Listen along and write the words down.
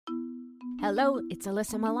Hello, it's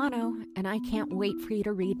Alyssa Milano, and I can't wait for you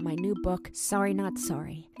to read my new book, Sorry Not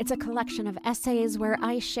Sorry. It's a collection of essays where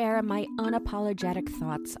I share my unapologetic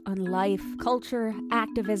thoughts on life, culture,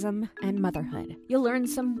 activism, and motherhood. You'll learn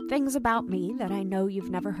some things about me that I know you've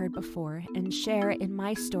never heard before and share in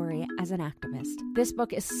my story as an activist. This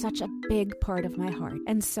book is such a big part of my heart,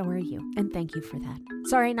 and so are you, and thank you for that.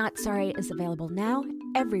 Sorry Not Sorry is available now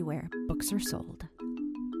everywhere books are sold.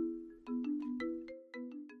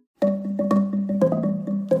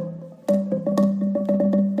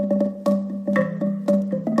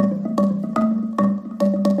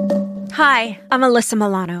 Hi, I'm Alyssa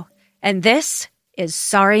Milano, and this is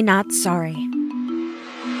Sorry Not Sorry.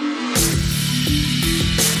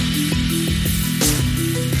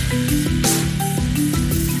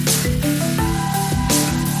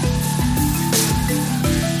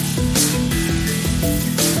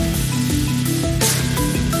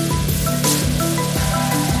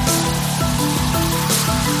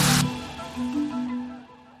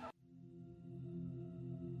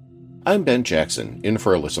 I'm Ben Jackson, in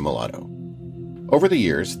for Alyssa Milano. Over the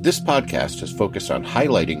years, this podcast has focused on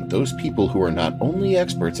highlighting those people who are not only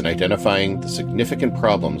experts in identifying the significant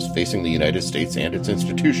problems facing the United States and its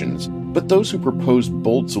institutions, but those who propose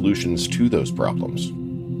bold solutions to those problems.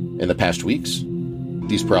 In the past weeks,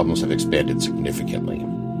 these problems have expanded significantly.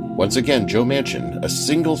 Once again, Joe Manchin, a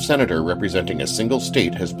single senator representing a single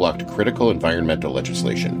state, has blocked critical environmental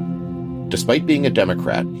legislation. Despite being a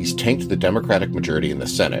Democrat, he's tanked the Democratic majority in the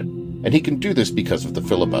Senate, and he can do this because of the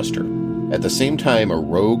filibuster. At the same time, a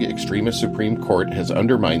rogue extremist Supreme Court has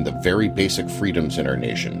undermined the very basic freedoms in our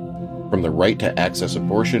nation, from the right to access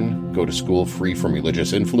abortion, go to school free from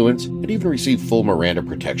religious influence, and even receive full Miranda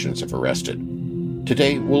protections if arrested.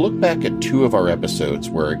 Today, we'll look back at two of our episodes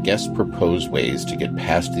where our guests propose ways to get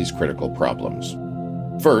past these critical problems.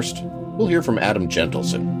 First, we'll hear from Adam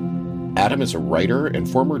Gentleson. Adam is a writer and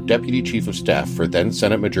former Deputy Chief of Staff for then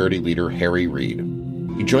Senate Majority Leader Harry Reid.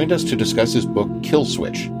 He joined us to discuss his book, Kill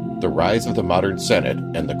Switch: The Rise of the Modern Senate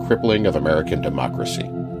and the Crippling of American Democracy.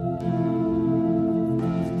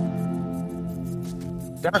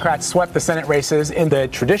 Democrats swept the Senate races in the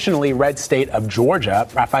traditionally red state of Georgia.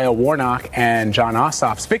 Raphael Warnock and Jon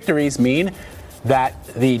Ossoff's victories mean that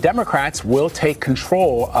the Democrats will take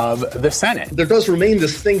control of the Senate. There does remain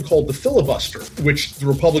this thing called the filibuster, which the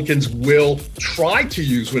Republicans will try to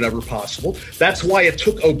use whenever possible. That's why it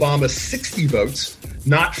took Obama 60 votes,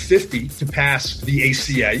 not 50, to pass the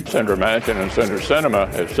ACA. Senator Manchin and Senator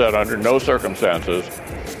Sinema have said under no circumstances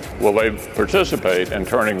will they participate in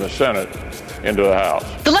turning the Senate into the House.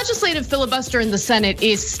 The legislative filibuster in the Senate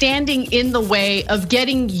is standing in the way of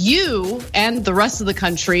getting you and the rest of the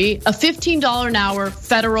country a $15 an hour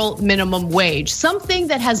federal minimum wage, something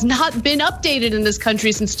that has not been updated in this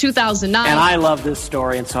country since 2009. And I love this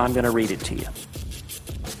story, and so I'm going to read it to you.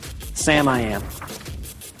 Sam I am.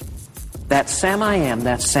 That Sam I am,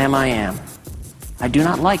 that Sam I am. I do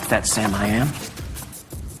not like that Sam I am.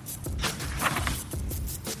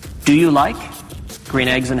 Do you like green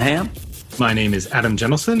eggs and ham? My name is Adam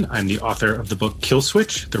Gentleson. I'm the author of the book Kill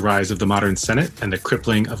Switch: The Rise of the Modern Senate and the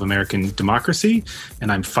Crippling of American Democracy,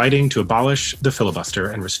 and I'm fighting to abolish the filibuster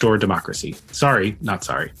and restore democracy. Sorry, not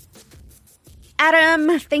sorry.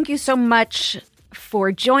 Adam, thank you so much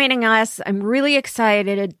for joining us. I'm really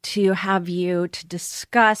excited to have you to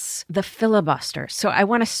discuss the filibuster. So I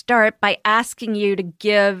want to start by asking you to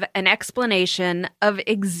give an explanation of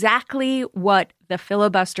exactly what the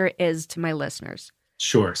filibuster is to my listeners.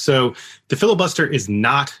 Sure. So the filibuster is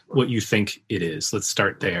not what you think it is. Let's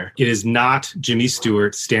start there. It is not Jimmy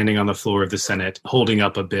Stewart standing on the floor of the Senate holding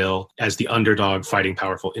up a bill as the underdog fighting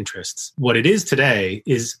powerful interests. What it is today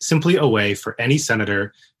is simply a way for any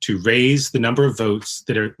senator to raise the number of votes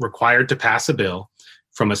that are required to pass a bill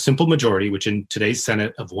from a simple majority, which in today's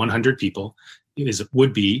Senate of 100 people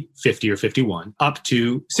would be 50 or 51, up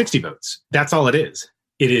to 60 votes. That's all it is.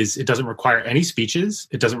 It doesn't require any speeches.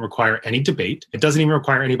 It doesn't require any debate. It doesn't even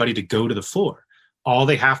require anybody to go to the floor. All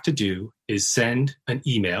they have to do is send an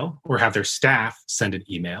email or have their staff send an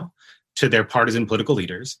email to their partisan political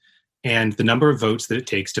leaders. And the number of votes that it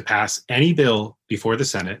takes to pass any bill before the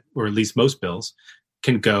Senate, or at least most bills,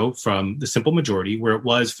 can go from the simple majority, where it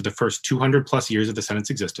was for the first 200 plus years of the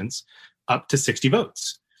Senate's existence, up to 60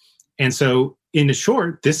 votes. And so, in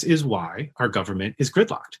short, this is why our government is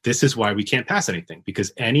gridlocked. This is why we can't pass anything,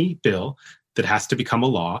 because any bill that has to become a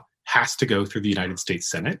law has to go through the United States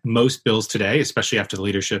Senate. Most bills today, especially after the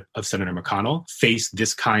leadership of Senator McConnell, face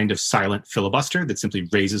this kind of silent filibuster that simply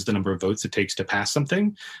raises the number of votes it takes to pass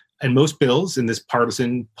something. And most bills in this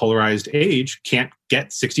partisan polarized age can't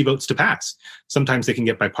get 60 votes to pass. Sometimes they can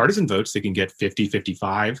get bipartisan votes. They can get 50,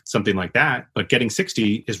 55, something like that. But getting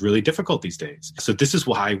 60 is really difficult these days. So this is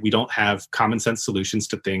why we don't have common sense solutions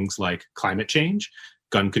to things like climate change,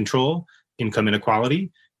 gun control, income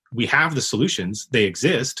inequality. We have the solutions. They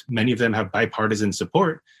exist. Many of them have bipartisan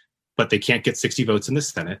support, but they can't get 60 votes in the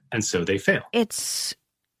Senate, and so they fail. It's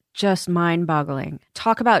just mind-boggling.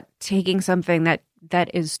 Talk about taking something that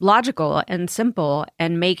is logical and simple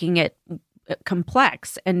and making it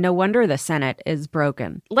complex. And no wonder the Senate is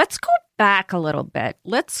broken. Let's go back a little bit.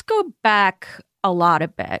 Let's go back a lot a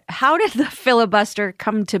bit. How did the filibuster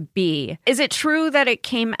come to be? Is it true that it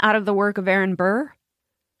came out of the work of Aaron Burr?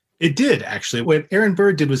 It did, actually. What Aaron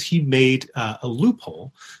Burr did was he made a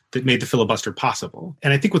loophole that made the filibuster possible.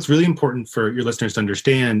 And I think what's really important for your listeners to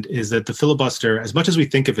understand is that the filibuster, as much as we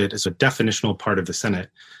think of it as a definitional part of the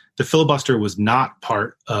Senate, the filibuster was not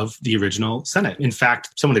part of the original Senate. In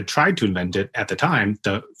fact, someone had tried to invent it at the time.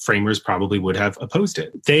 The framers probably would have opposed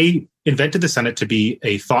it. They invented the Senate to be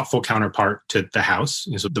a thoughtful counterpart to the House,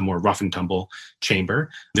 so the more rough and tumble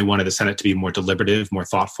chamber. They wanted the Senate to be more deliberative, more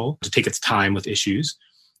thoughtful, to take its time with issues.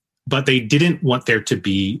 But they didn't want there to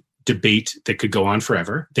be debate that could go on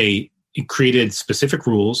forever. They created specific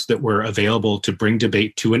rules that were available to bring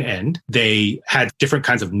debate to an end. They had different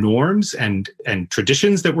kinds of norms and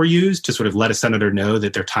traditions that were used to sort of let a senator know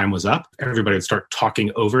that their time was up. Everybody would start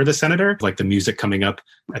talking over the senator, like the music coming up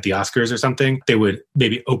at the Oscars or something. They would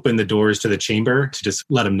maybe open the doors to the chamber to just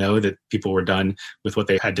let them know that people were done with what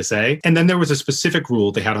they had to say. And then there was a specific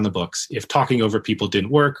rule they had on the books. If talking over people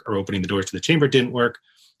didn't work or opening the doors to the chamber didn't work,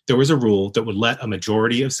 there was a rule that would let a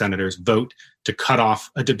majority of senators vote to cut off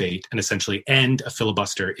a debate and essentially end a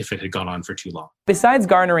filibuster if it had gone on for too long. Besides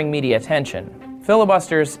garnering media attention,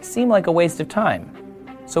 filibusters seem like a waste of time.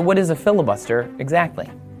 So what is a filibuster exactly?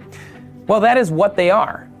 Well, that is what they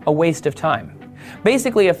are, a waste of time.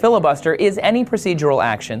 Basically, a filibuster is any procedural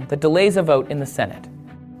action that delays a vote in the Senate.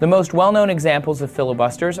 The most well-known examples of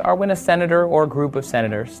filibusters are when a senator or group of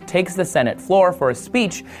senators takes the Senate floor for a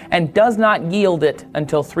speech and does not yield it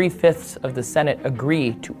until 3/5 of the Senate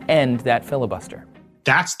agree to end that filibuster.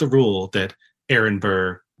 That's the rule that Aaron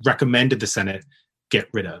Burr recommended the Senate get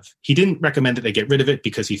rid of. He didn't recommend that they get rid of it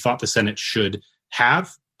because he thought the Senate should have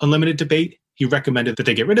unlimited debate. He recommended that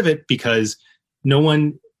they get rid of it because no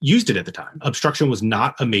one used it at the time. Obstruction was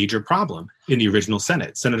not a major problem in the original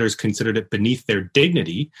Senate. Senators considered it beneath their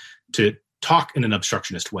dignity to talk in an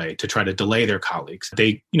obstructionist way, to try to delay their colleagues.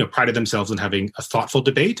 They, prided themselves on having a thoughtful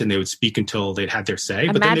debate, and they would speak until they'd had their say,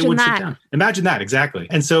 but then they would sit down. Imagine that, exactly.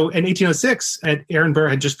 And so in 1806, Aaron Burr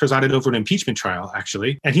had just presided over an impeachment trial,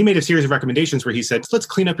 actually, and he made a series of recommendations where he said, let's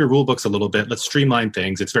clean up your rule books a little bit, let's streamline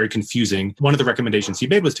things, it's very confusing. One of the recommendations he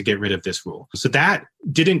made was to get rid of this rule. So that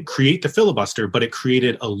didn't create the filibuster, but it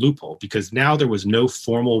created a loophole because now there was no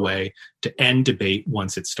formal way to end debate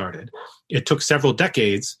once it started. It took several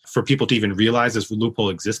decades for people to even realize this loophole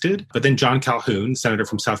existed. But then John Calhoun, senator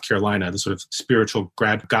from South Carolina, the sort of spiritual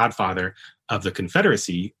godfather of the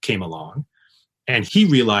Confederacy, came along. And he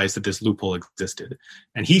realized that this loophole existed.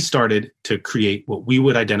 And he started to create what we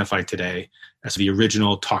would identify today as the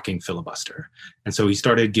original talking filibuster. And so he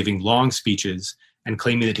started giving long speeches and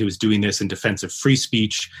claiming that he was doing this in defense of free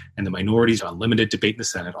speech and the minorities, unlimited debate in the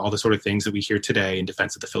Senate, all the sort of things that we hear today in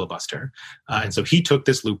defense of the filibuster. And so he took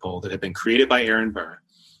this loophole that had been created by Aaron Burr,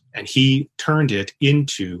 and he turned it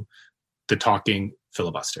into the talking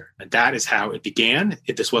filibuster. And that is how it began.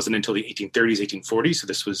 This wasn't until the 1830s, 1840s, so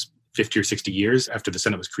this was 50 or 60 years after the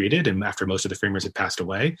Senate was created and after most of the framers had passed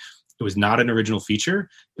away. It was not an original feature.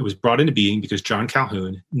 It was brought into being because John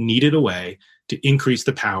Calhoun needed a way to increase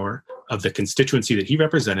the power of the constituency that he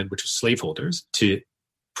represented, which was slaveholders, to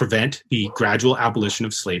prevent the gradual abolition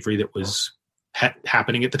of slavery that was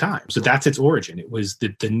happening at the time. So that's its origin. It was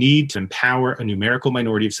the need to empower a numerical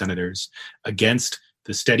minority of senators against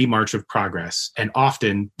the steady march of progress. And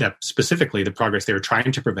often that specifically the progress they were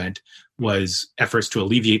trying to prevent was efforts to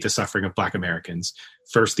alleviate the suffering of Black Americans.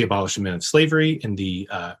 First, the abolishment of slavery in the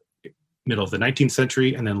middle of the 19th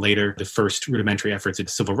century, and then later the first rudimentary efforts at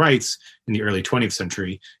civil rights in the early 20th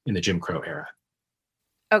century in the Jim Crow era.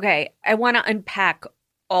 Okay, I want to unpack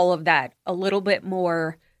all of that a little bit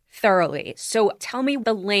more thoroughly. So tell me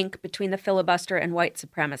the link between the filibuster and white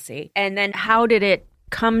supremacy, and then how did it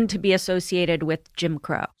come to be associated with Jim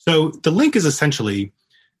Crow? So the link is essentially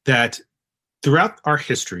that throughout our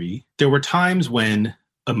history, there were times when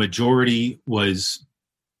a majority was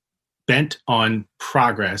bent on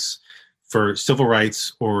progress for civil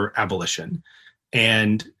rights or abolition,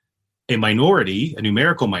 and a minority, a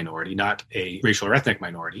numerical minority, not a racial or ethnic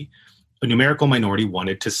minority, a numerical minority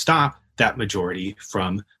wanted to stop that majority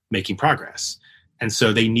from making progress. And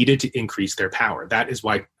so they needed to increase their power. That is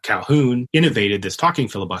why Calhoun innovated this talking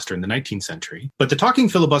filibuster in the 19th century. But the talking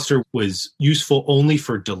filibuster was useful only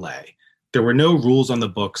for delay. There were no rules on the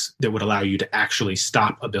books that would allow you to actually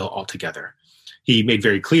stop a bill altogether. He made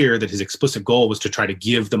very clear that his explicit goal was to try to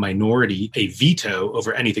give the minority a veto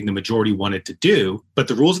over anything the majority wanted to do. But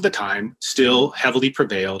the rules at the time still heavily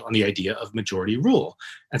prevailed on the idea of majority rule.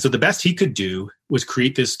 And so the best he could do was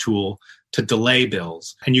create this tool to delay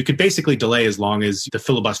bills. And you could basically delay as long as the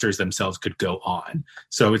filibusters themselves could go on.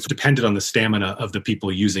 So it's dependent on the stamina of the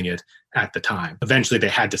people using it at the time. Eventually, they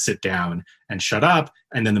had to sit down and shut up,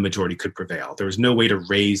 and then the majority could prevail. There was no way to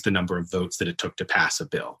raise the number of votes that it took to pass a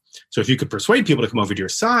bill. So if you could persuade people to come over to your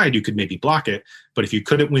side, you could maybe block it. But if you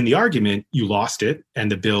couldn't win the argument, you lost it, and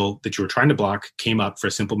the bill that you were trying to block came up for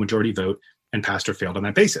a simple majority vote and passed or failed on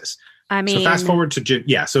that basis. I mean, so fast forward to Jim.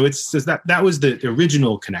 Yeah, so it's that was the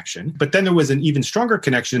original connection. But then there was an even stronger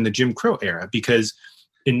connection in the Jim Crow era, because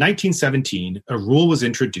in 1917, a rule was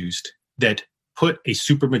introduced that put a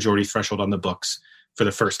supermajority threshold on the books for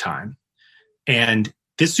the first time. And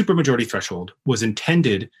this supermajority threshold was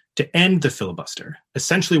intended to end the filibuster.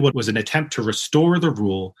 Essentially, what was an attempt to restore the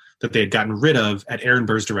rule that they had gotten rid of at Aaron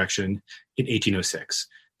Burr's direction in 1806.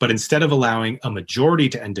 But instead of allowing a majority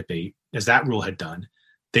to end debate, as that rule had done,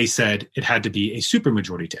 they said it had to be a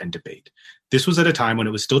supermajority to end debate. This was at a time when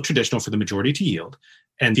it was still traditional for the majority to yield.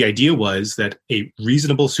 And the idea was that a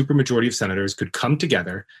reasonable supermajority of senators could come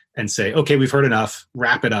together and say, okay, we've heard enough,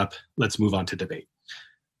 wrap it up, let's move on to debate.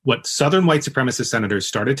 What Southern white supremacist senators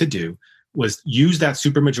started to do was use that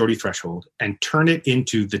supermajority threshold and turn it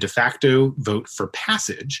into the de facto vote for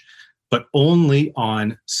passage, but only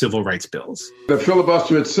on civil rights bills. The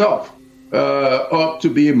filibuster itself ought to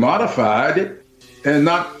be modified and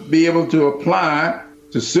not be able to apply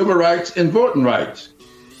to civil rights and voting rights.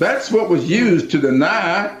 That's what was used to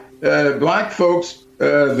deny black folks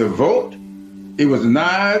the vote. It was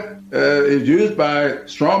denied, it was used by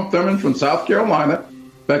Strom Thurmond from South Carolina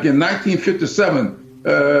back in 1957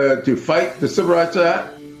 to fight the Civil Rights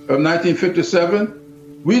Act of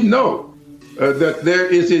 1957. We know that there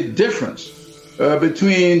is a difference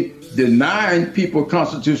between denying people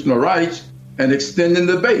constitutional rights and extending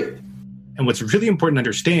debate. And what's really important to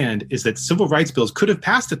understand is that civil rights bills could have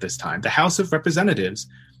passed at this time. The House of Representatives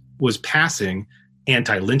was passing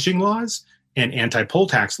anti-lynching laws and anti-poll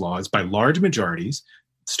tax laws by large majorities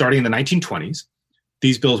starting in the 1920s.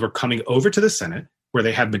 These bills were coming over to the Senate, where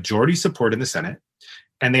they had majority support in the Senate,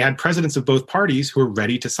 and they had presidents of both parties who were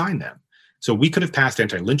ready to sign them. So we could have passed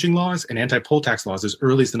anti-lynching laws and anti-poll tax laws as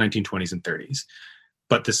early as the 1920s and 30s.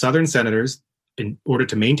 But the Southern senators, in order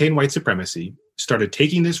to maintain white supremacy, started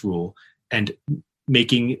taking this rule and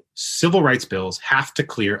making civil rights bills have to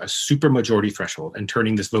clear a supermajority threshold and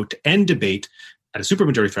turning this vote to end debate at a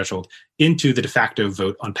supermajority threshold into the de facto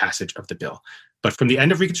vote on passage of the bill. But from the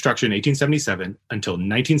end of Reconstruction in 1877 until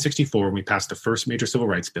 1964, when we passed the first major civil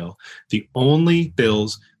rights bill, the only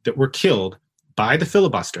bills that were killed by the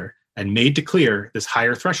filibuster and made to clear this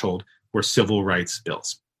higher threshold were civil rights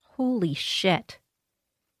bills. Holy shit.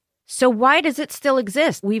 So why does it still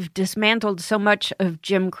exist? We've dismantled so much of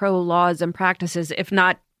Jim Crow laws and practices, if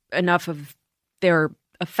not enough of their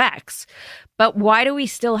effects. But why do we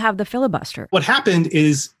still have the filibuster? What happened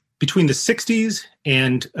is between the 60s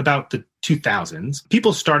and about the 2000s,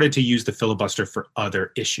 people started to use the filibuster for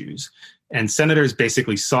other issues. And senators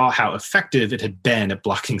basically saw how effective it had been at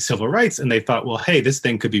blocking civil rights. And they thought, well, hey, this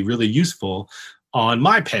thing could be really useful on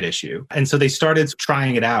my pet issue. And so they started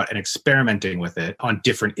trying it out and experimenting with it on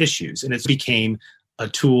different issues. And it became a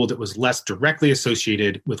tool that was less directly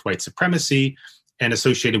associated with white supremacy and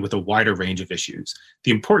associated with a wider range of issues.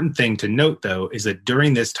 The important thing to note, though, is that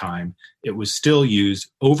during this time, it was still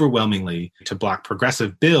used overwhelmingly to block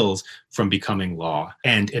progressive bills from becoming law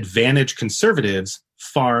and advantage conservatives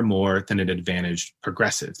far more than it advantaged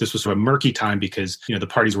progressives. This was a murky time because, the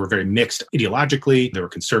parties were very mixed ideologically. There were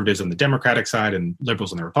conservatives on the Democratic side and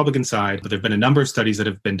liberals on the Republican side. But there have been a number of studies that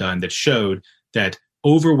have been done that showed that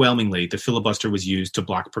overwhelmingly, the filibuster was used to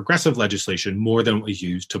block progressive legislation more than it was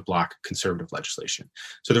used to block conservative legislation.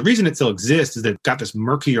 So the reason it still exists is that it got this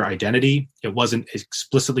murkier identity. It wasn't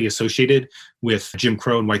explicitly associated with Jim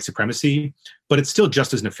Crow and white supremacy, but it's still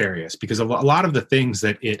just as nefarious because a lot of the things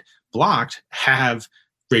that it blocked have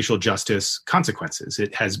racial justice consequences.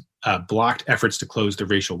 It has blocked efforts to close the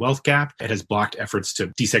racial wealth gap. It has blocked efforts to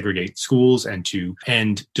desegregate schools and to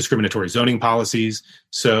end discriminatory zoning policies.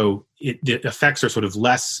 So the effects are sort of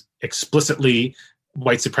less explicitly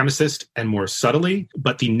white supremacist and more subtly,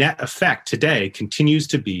 but the net effect today continues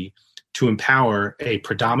to be to empower a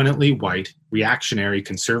predominantly white, reactionary,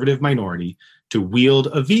 conservative minority to wield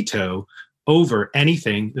a veto over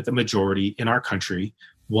anything that the majority in our country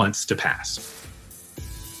wants to pass.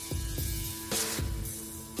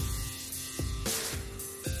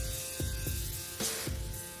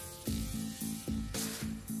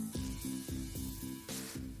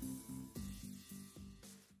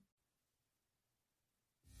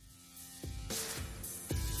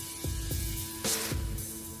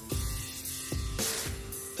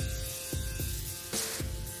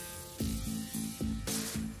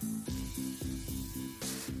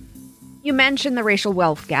 You mentioned the racial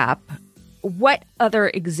wealth gap. What other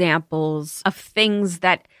examples of things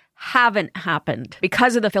that haven't happened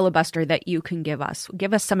because of the filibuster that you can give us?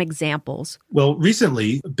 Give us some examples. Well,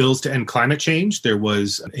 recently, bills to end climate change, there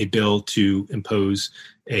was a bill to impose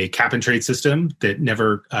a cap and trade system that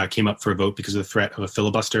never came up for a vote because of the threat of a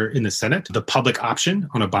filibuster in the Senate. The public option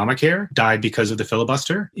on Obamacare died because of the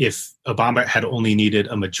filibuster. If Obama had only needed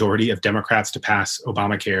a majority of Democrats to pass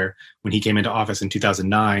Obamacare when he came into office in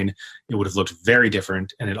 2009, it would have looked very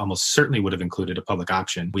different, and it almost certainly would have included a public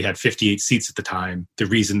option. We had 58 seats at the time. The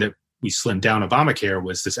reason that we slimmed down Obamacare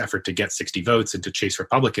was this effort to get 60 votes and to chase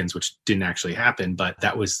Republicans, which didn't actually happen, but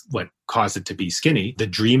that was what caused it to be skinny. The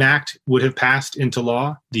DREAM Act would have passed into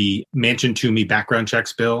law. The Manchin-Toomey background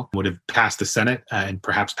checks bill would have passed the Senate and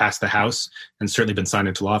perhaps passed the House and certainly been signed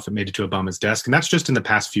into law if it made it to Obama's desk. And that's just in the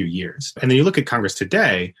past few years. And then you look at Congress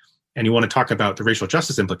today, and you want to talk about the racial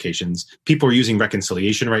justice implications. People are using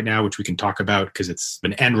reconciliation right now, which we can talk about because it's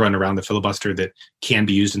an end run around the filibuster that can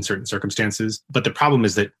be used in certain circumstances. But the problem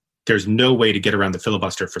is that there's no way to get around the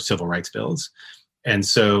filibuster for civil rights bills. And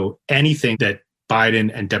so anything that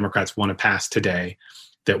Biden and Democrats want to pass today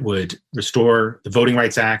that would restore the Voting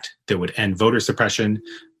Rights Act, that would end voter suppression,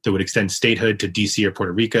 that would extend statehood to DC or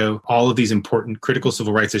Puerto Rico, all of these important critical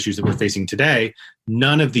civil rights issues that we're facing today,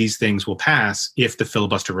 none of these things will pass if the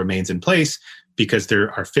filibuster remains in place because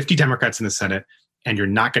there are 50 Democrats in the Senate and you're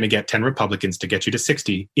not going to get 10 Republicans to get you to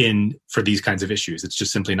 60 in for these kinds of issues. It's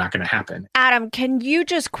just simply not going to happen. Adam, can you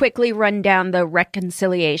just quickly run down the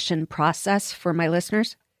reconciliation process for my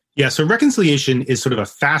listeners? Yeah, so reconciliation is sort of a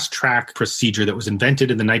fast-track procedure that was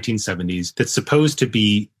invented in the 1970s that's supposed to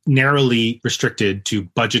be narrowly restricted to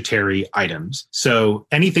budgetary items. So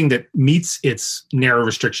anything that meets its narrow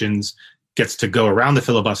restrictions gets to go around the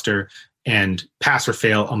filibuster and pass or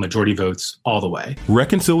fail on majority votes all the way.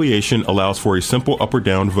 Reconciliation allows for a simple up or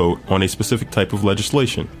down vote on a specific type of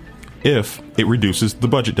legislation if it reduces the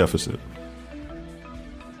budget deficit.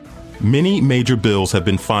 Many major bills have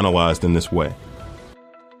been finalized in this way.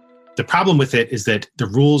 The problem with it is that the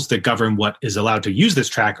rules that govern what is allowed to use this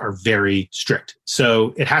track are very strict.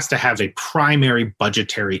 So it has to have a primary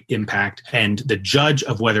budgetary impact, and the judge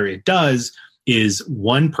of whether it does is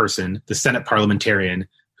one person, the Senate parliamentarian,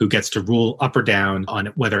 who gets to rule up or down on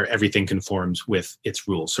whether everything conforms with its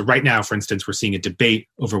rules. So right now, for instance, we're seeing a debate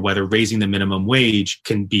over whether raising the minimum wage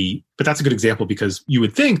can be, but that's a good example because you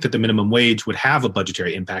would think that the minimum wage would have a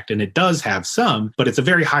budgetary impact, and it does have some, but it's a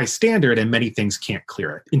very high standard and many things can't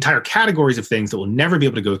clear it. Entire categories of things that will never be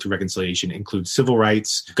able to go through reconciliation include civil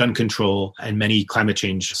rights, gun control, and many climate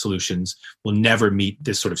change solutions will never meet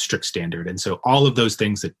this sort of strict standard. And so all of those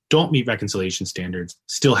things that don't meet reconciliation standards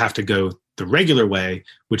still have to go the regular way,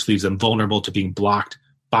 which leaves them vulnerable to being blocked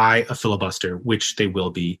by a filibuster, which they will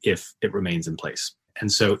be if it remains in place.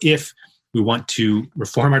 And so if we want to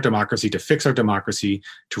reform our democracy, to fix our democracy,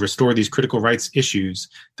 to restore these critical rights issues,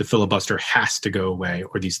 the filibuster has to go away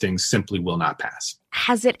or these things simply will not pass.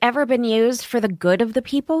 Has it ever been used for the good of the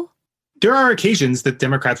people? There are occasions that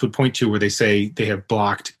Democrats would point to where they say they have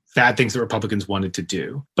blocked bad things that Republicans wanted to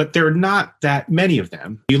do, but there are not that many of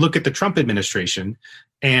them. You look at the Trump administration,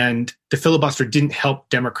 and the filibuster didn't help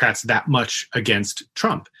Democrats that much against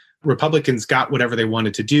Trump. Republicans got whatever they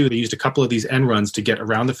wanted to do. They used a couple of these end runs to get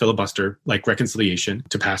around the filibuster, like reconciliation,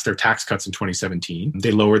 to pass their tax cuts in 2017.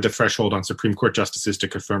 They lowered the threshold on Supreme Court justices to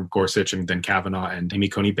confirm Gorsuch and then Kavanaugh and Amy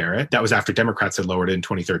Coney Barrett. That was after Democrats had lowered it in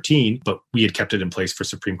 2013, but we had kept it in place for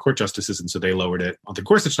Supreme Court justices, and so they lowered it on the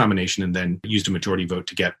Gorsuch nomination and then used a majority vote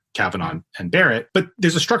to get Kavanaugh and Barrett. But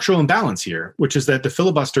there's a structural imbalance here, which is that the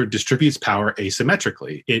filibuster distributes power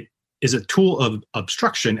asymmetrically. It is a tool of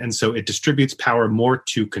obstruction, and so it distributes power more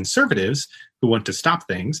to conservatives who want to stop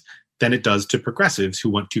things than it does to progressives who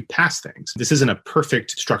want to pass things. This isn't a perfect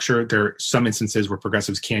structure. There are some instances where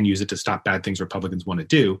progressives can use it to stop bad things Republicans want to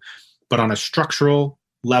do, but on a structural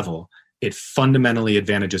level, it fundamentally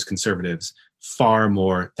advantages conservatives far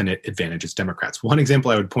more than it advantages Democrats. One example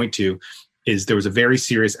I would point to is there was a very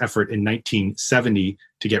serious effort in 1970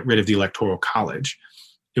 to get rid of the Electoral College.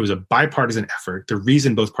 It was a bipartisan effort. The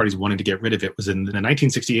reason both parties wanted to get rid of it was in the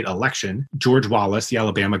 1968 election, George Wallace, the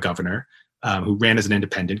Alabama governor, who ran as an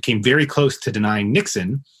independent, came very close to denying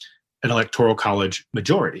Nixon an electoral college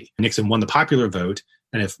majority. Nixon won the popular vote.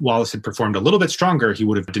 And if Wallace had performed a little bit stronger, he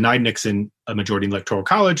would have denied Nixon a majority in the Electoral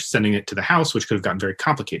College, sending it to the House, which could have gotten very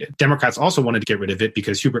complicated. Democrats also wanted to get rid of it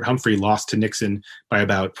because Hubert Humphrey lost to Nixon by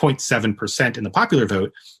about 0.7% in the popular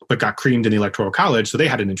vote, but got creamed in the Electoral College, so they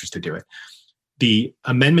had an interest to do it. The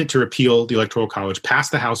amendment to repeal the Electoral College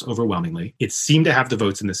passed the House overwhelmingly. It seemed to have the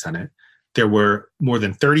votes in the Senate. There were more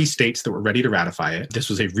than 30 states that were ready to ratify it. This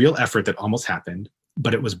was a real effort that almost happened,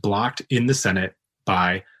 but it was blocked in the Senate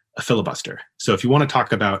by a filibuster. So if you want to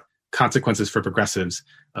talk about consequences for progressives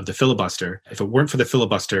of the filibuster, if it weren't for the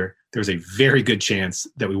filibuster, there was a very good chance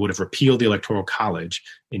that we would have repealed the Electoral College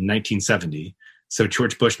in 1970. So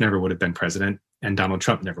George Bush never would have been president and Donald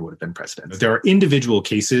Trump never would have been president. There are individual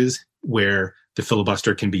cases where the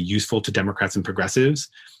filibuster can be useful to Democrats and progressives.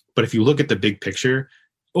 But if you look at the big picture,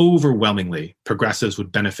 overwhelmingly, progressives would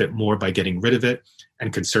benefit more by getting rid of it,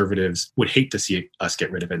 and conservatives would hate to see us get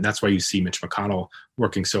rid of it. And that's why you see Mitch McConnell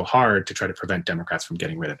working so hard to try to prevent Democrats from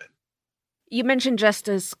getting rid of it. You mentioned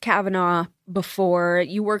Justice Kavanaugh before.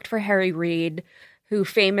 You worked for Harry Reid, who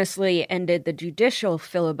famously ended the judicial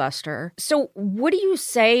filibuster. So what do you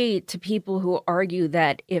say to people who argue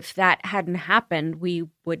that if that hadn't happened, we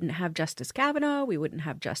wouldn't have Justice Kavanaugh, we wouldn't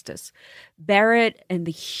have Justice Barrett, and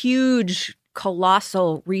the huge,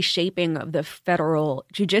 colossal reshaping of the federal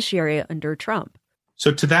judiciary under Trump?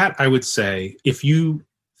 So to that, I would say, if you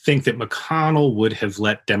think that McConnell would have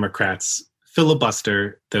let Democrats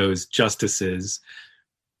filibuster those justices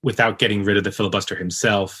without getting rid of the filibuster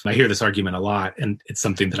himself, I hear this argument a lot, and it's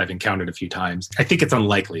something that I've encountered a few times. I think it's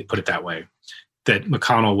unlikely, put it that way, that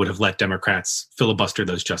McConnell would have let Democrats filibuster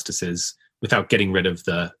those justices without getting rid of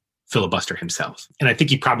the filibuster himself. And I think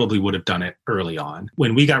he probably would have done it early on.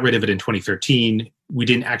 When we got rid of it in 2013, we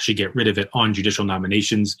didn't actually get rid of it on judicial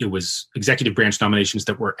nominations. It was executive branch nominations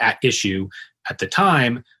that were at issue at the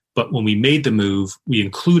time. But when we made the move, we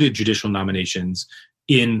included judicial nominations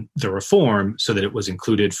in the reform so that it was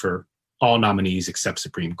included for all nominees except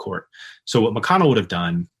Supreme Court. So what McConnell would have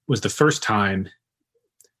done was the first time,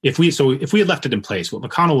 if we had left it in place, what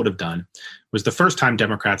McConnell would have done was the first time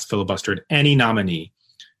Democrats filibustered any nominee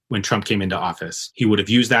when Trump came into office. He would have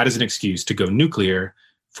used that as an excuse to go nuclear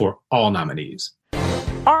for all nominees.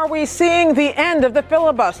 Are we seeing the end of the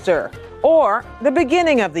filibuster or the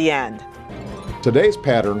beginning of the end? Today's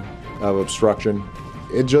pattern of obstruction,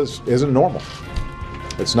 it just isn't normal.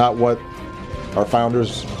 It's not what our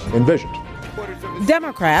founders envisioned.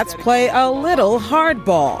 Democrats play a little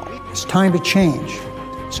hardball. It's time to change.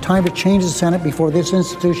 It's time to change the Senate before this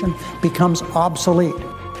institution becomes obsolete.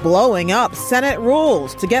 Blowing up Senate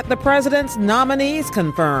rules to get the president's nominees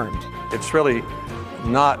confirmed. It's really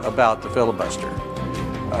not about the filibuster.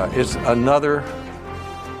 It's another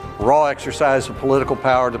raw exercise of political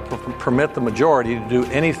power to permit the majority to do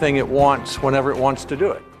anything it wants whenever it wants to do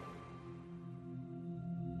it.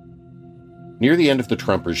 Near the end of the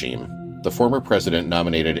Trump regime, the former president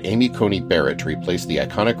nominated Amy Coney Barrett to replace the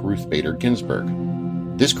iconic Ruth Bader Ginsburg.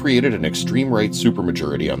 This created an extreme right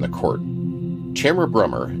supermajority on the court. Tamara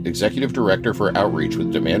Brummer, executive director for Outreach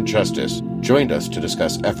with Demand Justice, joined us to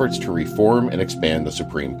discuss efforts to reform and expand the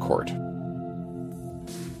Supreme Court.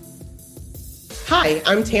 Hi,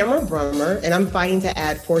 I'm Tamara Brummer, and I'm fighting to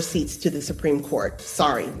add 4 seats to the Supreme Court.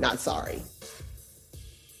 Sorry, not sorry.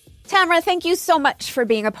 Tamara, thank you so much for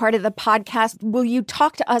being a part of the podcast. Will you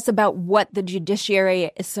talk to us about what the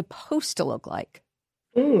judiciary is supposed to look like?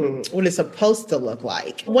 What it's supposed to look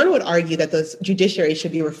like. One would argue that the judiciary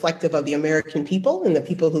should be reflective of the American people and the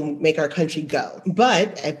people who make our country go.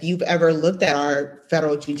 But if you've ever looked at our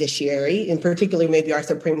federal judiciary, and particularly maybe our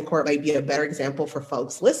Supreme Court might be a better example for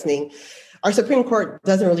folks listening, our Supreme Court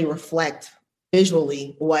doesn't really reflect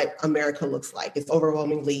visually what America looks like. It's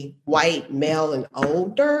overwhelmingly white, male, and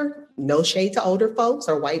older. No shade to older folks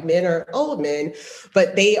or white men or old men,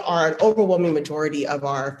 but they are an overwhelming majority of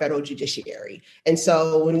our federal judiciary. And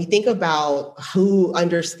so when we think about who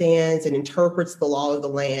understands and interprets the law of the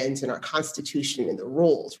land and our Constitution and the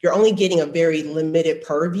rules, you're only getting a very limited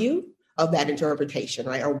purview of that interpretation,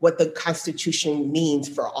 right? Or what the Constitution means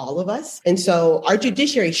for all of us. And so our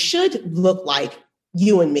judiciary should look like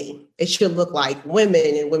you and me. It should look like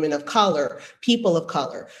women and women of color, people of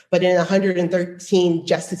color. But in 113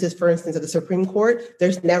 justices, for instance, of the Supreme Court,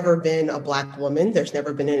 there's never been a Black woman. There's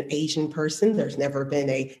never been an Asian person. There's never been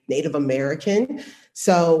a Native American.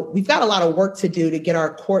 So we've got a lot of work to do to get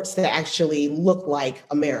our courts to actually look like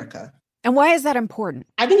America. And why is that important?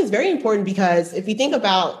 I think it's very important because if you think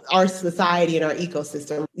about our society and our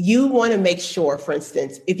ecosystem, you want to make sure, for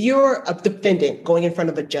instance, if you're a defendant going in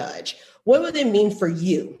front of a judge, what would it mean for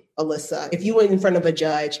you, Alyssa, if you went in front of a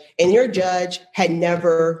judge and your judge had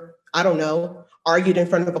never, argued in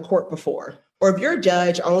front of a court before? Or if your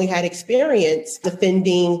judge only had experience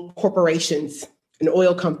defending corporations and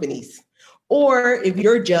oil companies? Or if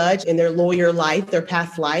your judge in their lawyer life, their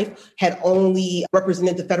past life, had only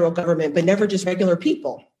represented the federal government, but never just regular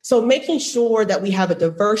people. So making sure that we have a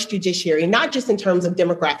diverse judiciary, not just in terms of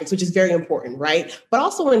demographics, which is very important, right? But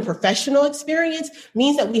also in professional experience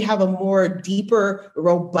means that we have a more deeper,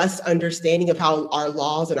 robust understanding of how our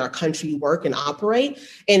laws and our country work and operate.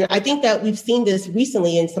 And I think that we've seen this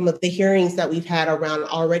recently in some of the hearings that we've had around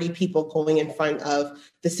already people going in front of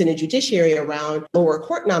the Senate Judiciary around lower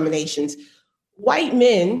court nominations. White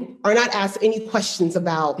men are not asked any questions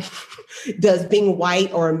about does being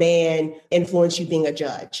white or a man influence you being a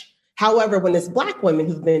judge. However, when it's Black women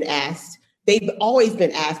who've been asked, they've always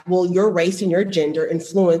been asked, will your race and your gender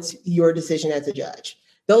influence your decision as a judge?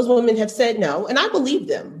 Those women have said no, and I believe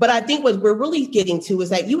them. But I think what we're really getting to is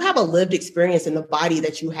that you have a lived experience in the body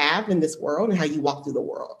that you have in this world and how you walk through the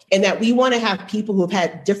world. And that we want to have people who've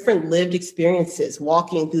had different lived experiences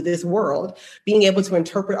walking through this world, being able to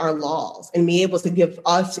interpret our laws and be able to give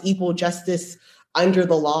us equal justice under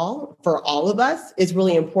the law for all of us is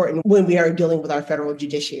really important when we are dealing with our federal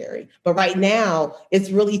judiciary. But right now,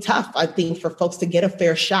 it's really tough, I think, for folks to get a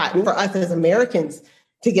fair shot. And for us as Americans,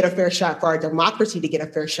 to get a fair shot, for our democracy to get a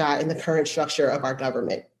fair shot in the current structure of our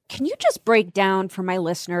government. Can you just break down for my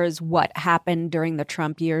listeners what happened during the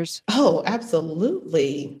Trump years? Oh,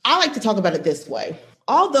 absolutely. I like to talk about it this way.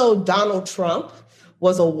 Although Donald Trump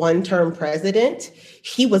was a one-term president,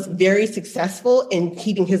 he was very successful in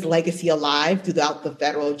keeping his legacy alive throughout the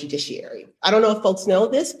federal judiciary. I don't know if folks know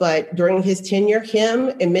this, but during his tenure,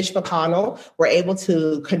 him and Mitch McConnell were able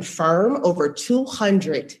to confirm over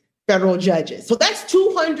 200 federal judges. So that's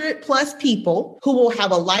 200 plus people who will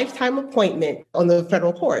have a lifetime appointment on the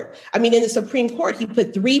federal court. I mean, in the Supreme Court, he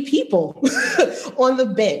put 3 people on the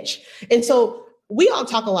bench. And so we all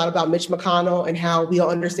talk a lot about Mitch McConnell and how we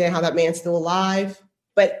all understand how that man's still alive.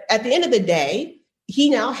 But at the end of the day, he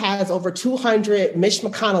now has over 200 Mitch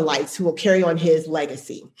McConnellites who will carry on his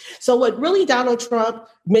legacy. So what really Donald Trump,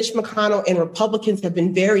 Mitch McConnell, and Republicans have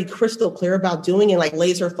been very crystal clear about doing and like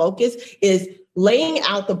laser focus is laying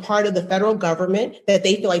out the part of the federal government that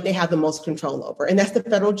they feel like they have the most control over. And that's the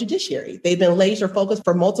federal judiciary. They've been laser focused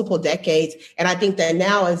for multiple decades. And I think that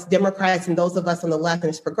now as Democrats and those of us on the left and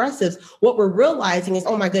as progressives, what we're realizing is,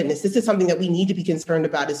 oh my goodness, this is something that we need to be concerned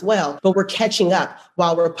about as well. But we're catching up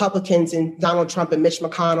while Republicans and Donald Trump and Mitch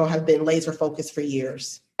McConnell have been laser focused for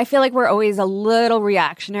years. I feel like we're always a little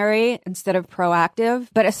reactionary instead of proactive,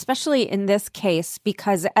 but especially in this case,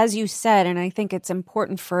 because as you said, and I think it's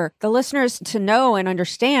important for the listeners to know and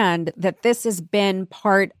understand that this has been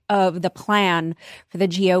part of the plan for the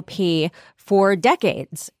GOP for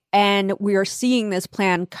decades. And we are seeing this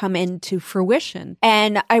plan come into fruition.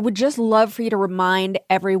 And I would just love for you to remind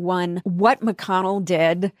everyone what McConnell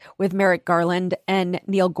did with Merrick Garland and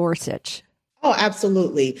Neil Gorsuch. Oh,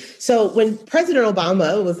 absolutely. So when President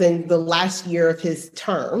Obama was in the last year of his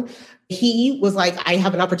term, he was like, I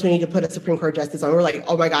have an opportunity to put a Supreme Court justice on. We're like,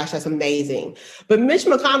 oh my gosh, that's amazing. But Mitch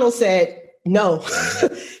McConnell said, no.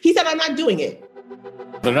 He said, I'm not doing it.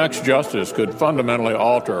 The next justice could fundamentally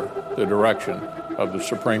alter the direction of the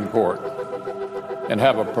Supreme Court and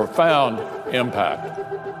have a profound impact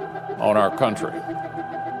on our country.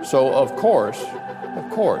 So, of course,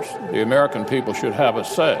 the American people should have a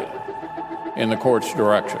say in the court's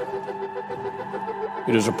direction.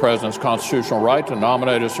 It is the president's constitutional right to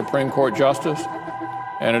nominate a Supreme Court justice,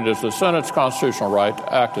 and it is the Senate's constitutional right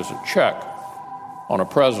to act as a check on a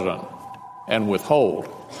president and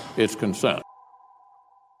withhold its consent.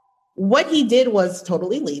 What he did was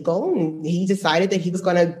totally legal, and he decided that he was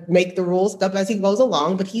going to make the rules up as he goes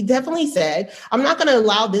along. But he definitely said, I'm not going to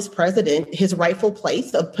allow this president his rightful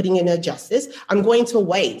place of putting in a justice. I'm going to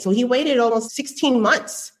wait. So he waited almost 16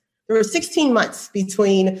 months. There were 16 months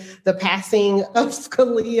between the passing of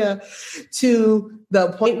Scalia to the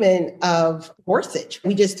appointment of Gorsuch.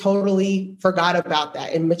 We just totally forgot about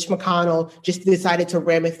that. And Mitch McConnell just decided to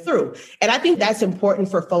ram it through. And I think that's important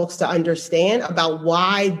for folks to understand about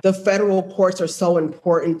why the federal courts are so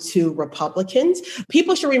important to Republicans.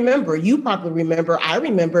 People should remember, you probably remember, I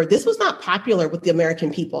remember, this was not popular with the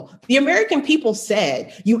American people. The American people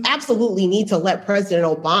said, you absolutely need to let President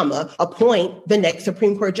Obama appoint the next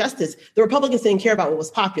Supreme Court justice. justice, the Republicans didn't care about what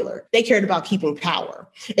was popular. They cared about keeping power.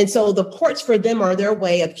 And so the courts for them are their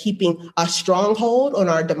way of keeping a stronghold on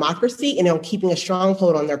our democracy and on keeping a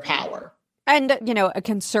stronghold on their power. And, a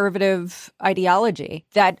conservative ideology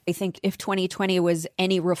that I think if 2020 was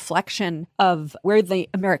any reflection of where the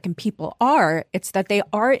American people are, it's that they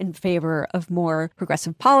are in favor of more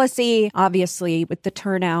progressive policy. Obviously, with the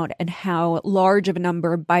turnout and how large of a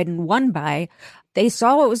number Biden won by, they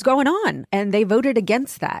saw what was going on and they voted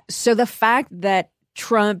against that. So the fact that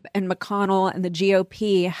Trump and McConnell and the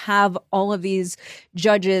GOP have all of these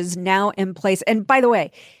judges now in place. And by the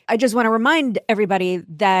way, I just want to remind everybody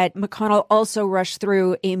that McConnell also rushed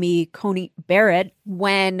through Amy Coney Barrett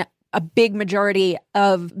when a big majority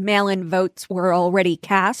of mail-in votes were already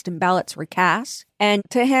cast and ballots were cast. And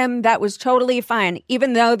to him, that was totally fine,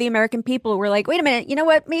 even though the American people were like, wait a minute, you know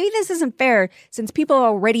what? Maybe this isn't fair. Since people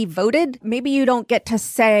already voted, maybe you don't get to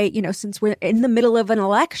say, since we're in the middle of an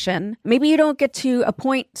election, maybe you don't get to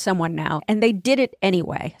appoint someone now. And they did it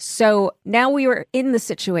anyway. So now we were in the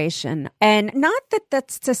situation. And not that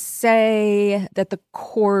that's to say that the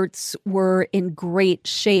courts were in great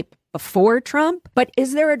shape before Trump, but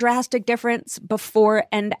is there a drastic difference before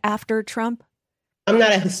and after Trump? I'm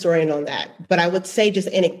not a historian on that, but I would say just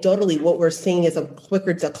anecdotally, what we're seeing is a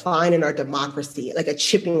quicker decline in our democracy, like a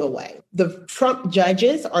chipping away. The Trump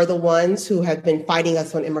judges are the ones who have been fighting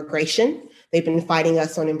us on immigration. They've been fighting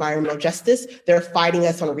us on environmental justice. They're fighting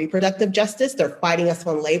us on reproductive justice. They're fighting us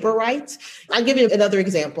on labor rights. I'll give you another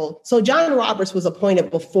example. So John Roberts was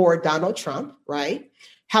appointed before Donald Trump, right?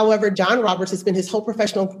 However, John Roberts has spent his whole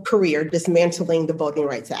professional career dismantling the Voting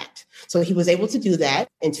Rights Act. So he was able to do that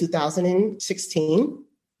in 2016.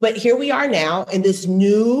 But here we are now in this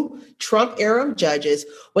new Trump era of judges,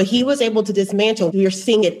 what he was able to dismantle. We are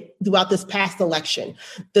seeing it throughout this past election.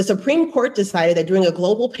 The Supreme Court decided that during a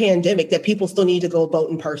global pandemic that people still need to go vote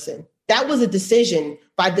in person. That was a decision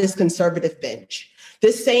by this conservative bench.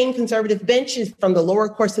 This same conservative bench is from the lower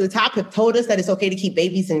courts to the top have told us that it's okay to keep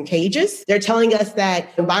babies in cages. They're telling us that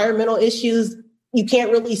environmental issues, you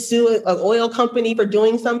can't really sue an oil company for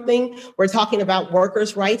doing something. We're talking about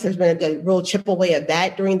workers' rights. There's been a real chip away of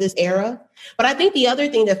that during this era. But I think the other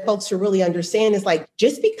thing that folks should really understand is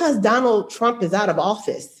just because Donald Trump is out of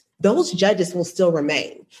office, those judges will still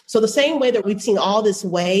remain. So the same way that we've seen all this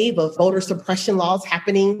wave of voter suppression laws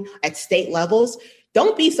happening at state levels,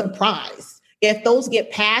 don't be surprised if those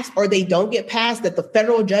get passed or they don't get passed, that the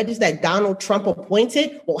federal judges that Donald Trump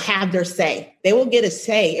appointed will have their say. They will get a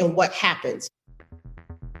say in what happens.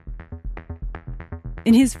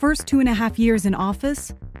 In his first 2.5 years in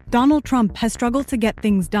office, Donald Trump has struggled to get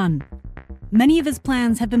things done. Many of his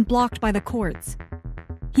plans have been blocked by the courts.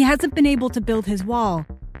 He hasn't been able to build his wall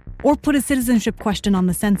or put a citizenship question on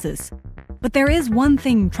the census. But there is one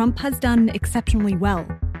thing Trump has done exceptionally well: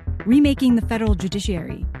 remaking the federal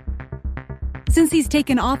judiciary. Since he's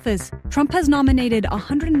taken office, Trump has nominated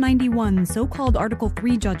 191 so-called Article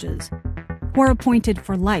 3 judges, who are appointed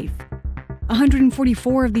for life.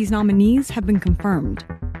 144 of these nominees have been confirmed.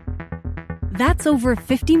 That's over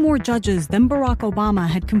 50 more judges than Barack Obama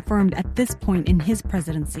had confirmed at this point in his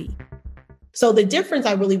presidency. So the difference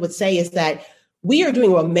I really would say is that we are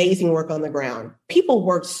doing amazing work on the ground. People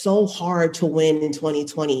worked so hard to win in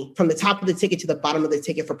 2020, from the top of the ticket to the bottom of the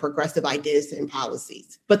ticket for progressive ideas and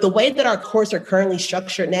policies. But the way that our courts are currently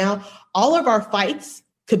structured now, all of our fights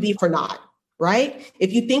could be for naught, right?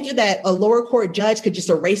 If you think that a lower court judge could just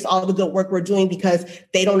erase all the good work we're doing because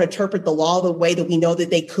they don't interpret the law the way that we know that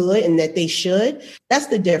they could and that they should, that's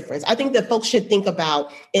the difference. I think that folks should think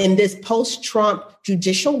about, in this post-Trump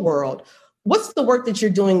judicial world, what's the work that you're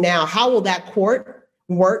doing now? How will that court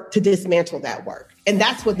work to dismantle that work? And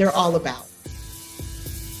that's what they're all about.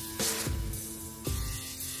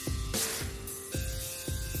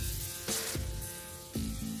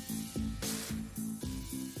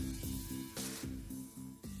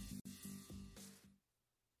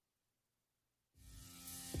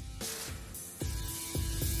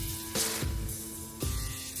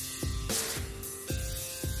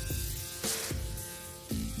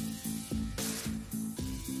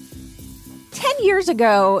 Years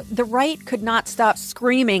ago, the right could not stop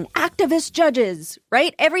screaming activist judges,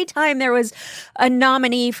 right? Every time there was a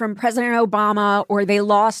nominee from President Obama or they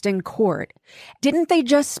lost in court. Didn't they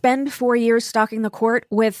just spend 4 years stocking the court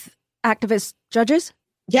with activist judges?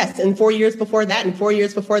 Yes, and 4 years before that, and 4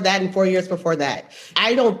 years before that, and 4 years before that.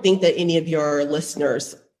 I don't think that any of your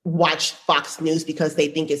listeners watch Fox News because they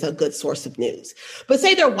think it's a good source of news. But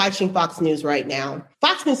say they're watching Fox News right now.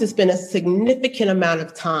 Fox News has spent a significant amount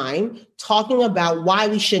of time talking about why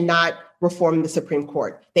we should not reform the Supreme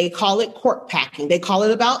Court. They call it court packing. They call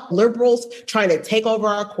it about liberals trying to take over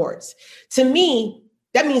our courts. To me,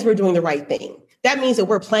 that means we're doing the right thing. That means that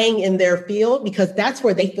we're playing in their field because that's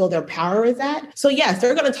where they feel their power is at. So yes,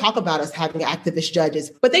 they're going to talk about us having activist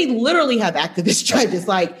judges, but they literally have activist judges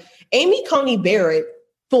like Amy Coney Barrett,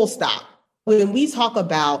 full stop. When we talk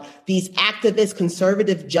about these activist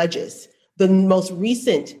conservative judges, the most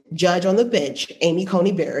recent judge on the bench, Amy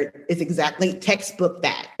Coney Barrett, is exactly textbook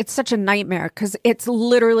that. It's such a nightmare because it's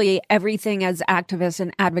literally everything as activists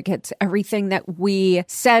and advocates, everything that we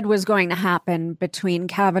said was going to happen between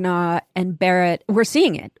Kavanaugh and Barrett. We're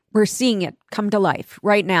seeing it. We're seeing it come to life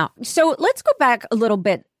right now. So let's go back a little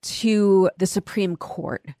bit to the Supreme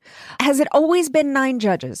Court. Has it always been 9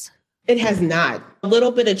 judges? It has not. A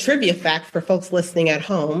little bit of trivia fact for folks listening at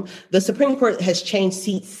home. The Supreme Court has changed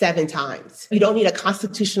seats 7 times. You don't need a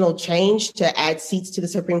constitutional change to add seats to the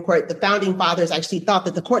Supreme Court. The founding fathers actually thought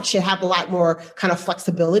that the court should have a lot more kind of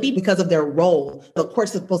flexibility because of their role. The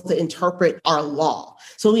court's supposed to interpret our law.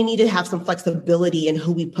 So we need to have some flexibility in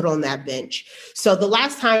who we put on that bench. So the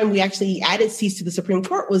last time we actually added seats to the Supreme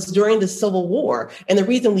Court was during the Civil War. And the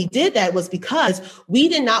reason we did that was because we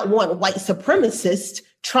did not want white supremacists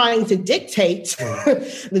trying to dictate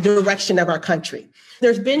the direction of our country.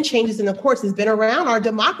 There's been changes in the courts. It's been around our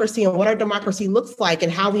democracy and what our democracy looks like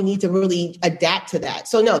and how we need to really adapt to that.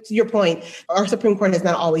 So no, to your point, our Supreme Court has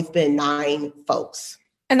not always been 9 folks.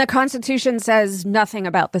 And the Constitution says nothing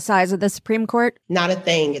about the size of the Supreme Court? Not a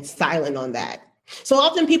thing. It's silent on that. So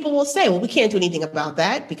often people will say, well, we can't do anything about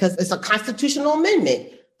that because it's a constitutional amendment.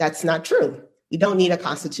 That's not true. You don't need a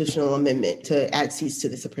constitutional amendment to add seats to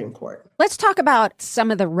the Supreme Court. Let's talk about some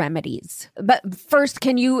of the remedies. But first,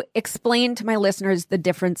 can you explain to my listeners the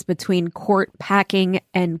difference between court packing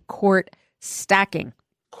and court stacking?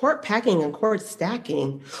 Court packing and court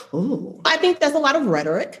stacking. Ooh. I think that's a lot of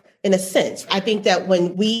rhetoric in a sense. I think that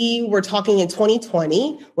when we were talking in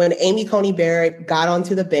 2020, when Amy Coney Barrett got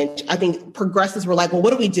onto the bench, I think progressives were like, well,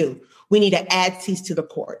 what do? We need to add seats to the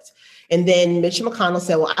courts. And then Mitch McConnell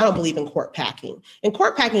said, well, I don't believe in court packing. And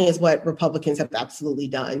court packing is what Republicans have absolutely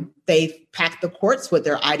done. They've packed the courts with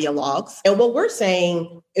their ideologues. And what we're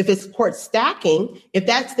saying, if it's court stacking, if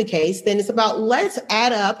that's the case, then it's about let's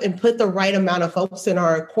add up and put the right amount of folks in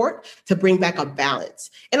our court to bring back a balance.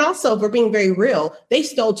 And also, if we're being very real, they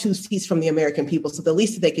stole 2 seats from the American people. So the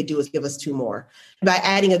least that they could do is give us 2 more. By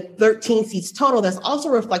adding 13 seats total, that's also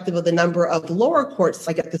reflective of the number of lower courts,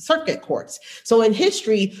 like at the circuit courts. So in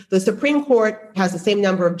history, the Supreme Court has the same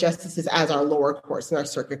number of justices as our lower courts and our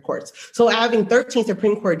circuit courts. So having 13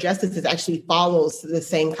 Supreme Court justices actually follows the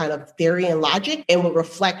same kind of theory and logic and will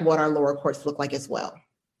reflect what our lower courts look like as well.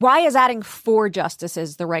 Why is adding 4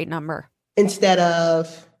 justices the right number? Instead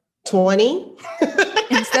of 20?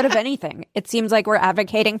 Instead of anything. It seems like we're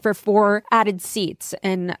advocating for 4 added seats.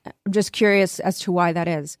 And I'm just curious as to why that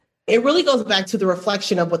is. It really goes back to the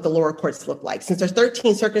reflection of what the lower courts look like. Since there's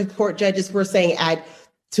 13 circuit court judges, we're saying add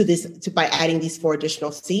to this by adding these 4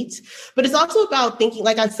 additional seats. But it's also about thinking,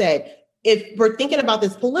 like I said, if we're thinking about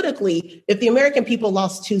this politically, if the American people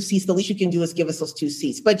lost 2 seats, the least you can do is give us those 2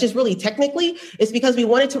 seats. But just really technically, it's because we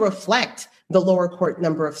wanted to reflect the lower court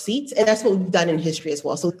number of seats. And that's what we've done in history as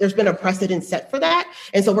well. So there's been a precedent set for that.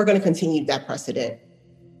 And so we're going to continue that precedent.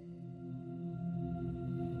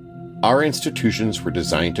 Our institutions were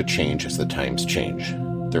designed to change as the times change.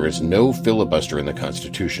 There is no filibuster in the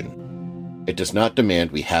Constitution. It does not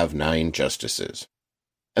demand we have 9 justices.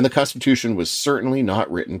 And the Constitution was certainly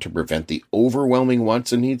not written to prevent the overwhelming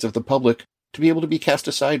wants and needs of the public to be able to be cast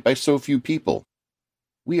aside by so few people.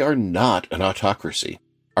 We are not an autocracy.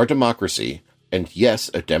 Our democracy, and yes,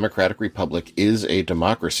 a democratic republic is a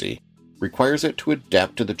democracy, requires it to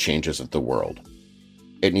adapt to the changes of the world.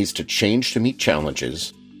 It needs to change to meet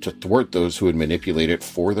challenges, to thwart those who would manipulate it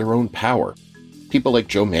for their own power. People like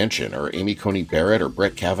Joe Manchin, or Amy Coney Barrett, or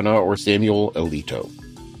Brett Kavanaugh, or Samuel Alito.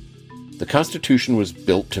 The Constitution was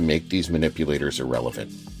built to make these manipulators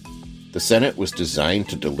irrelevant. The Senate was designed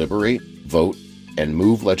to deliberate, vote, and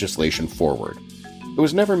move legislation forward. It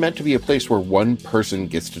was never meant to be a place where one person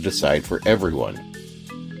gets to decide for everyone.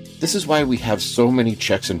 This is why we have so many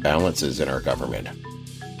checks and balances in our government.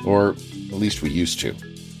 Or at least we used to.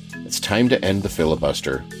 It's time to end the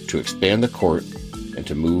filibuster, to expand the court, and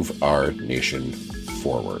to move our nation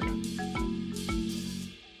forward.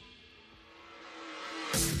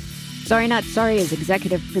 Sorry Not Sorry is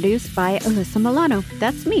executive produced by Alyssa Milano.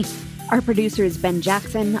 That's me. Our producer is Ben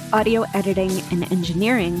Jackson, audio editing and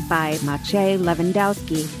engineering by Maciej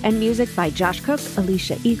Lewandowski, and music by Josh Cook,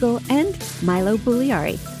 Alicia Eagle, and Milo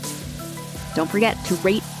Bugliari. Don't forget to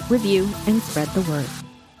rate, review, and spread the word.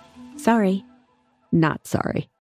 Sorry, not sorry.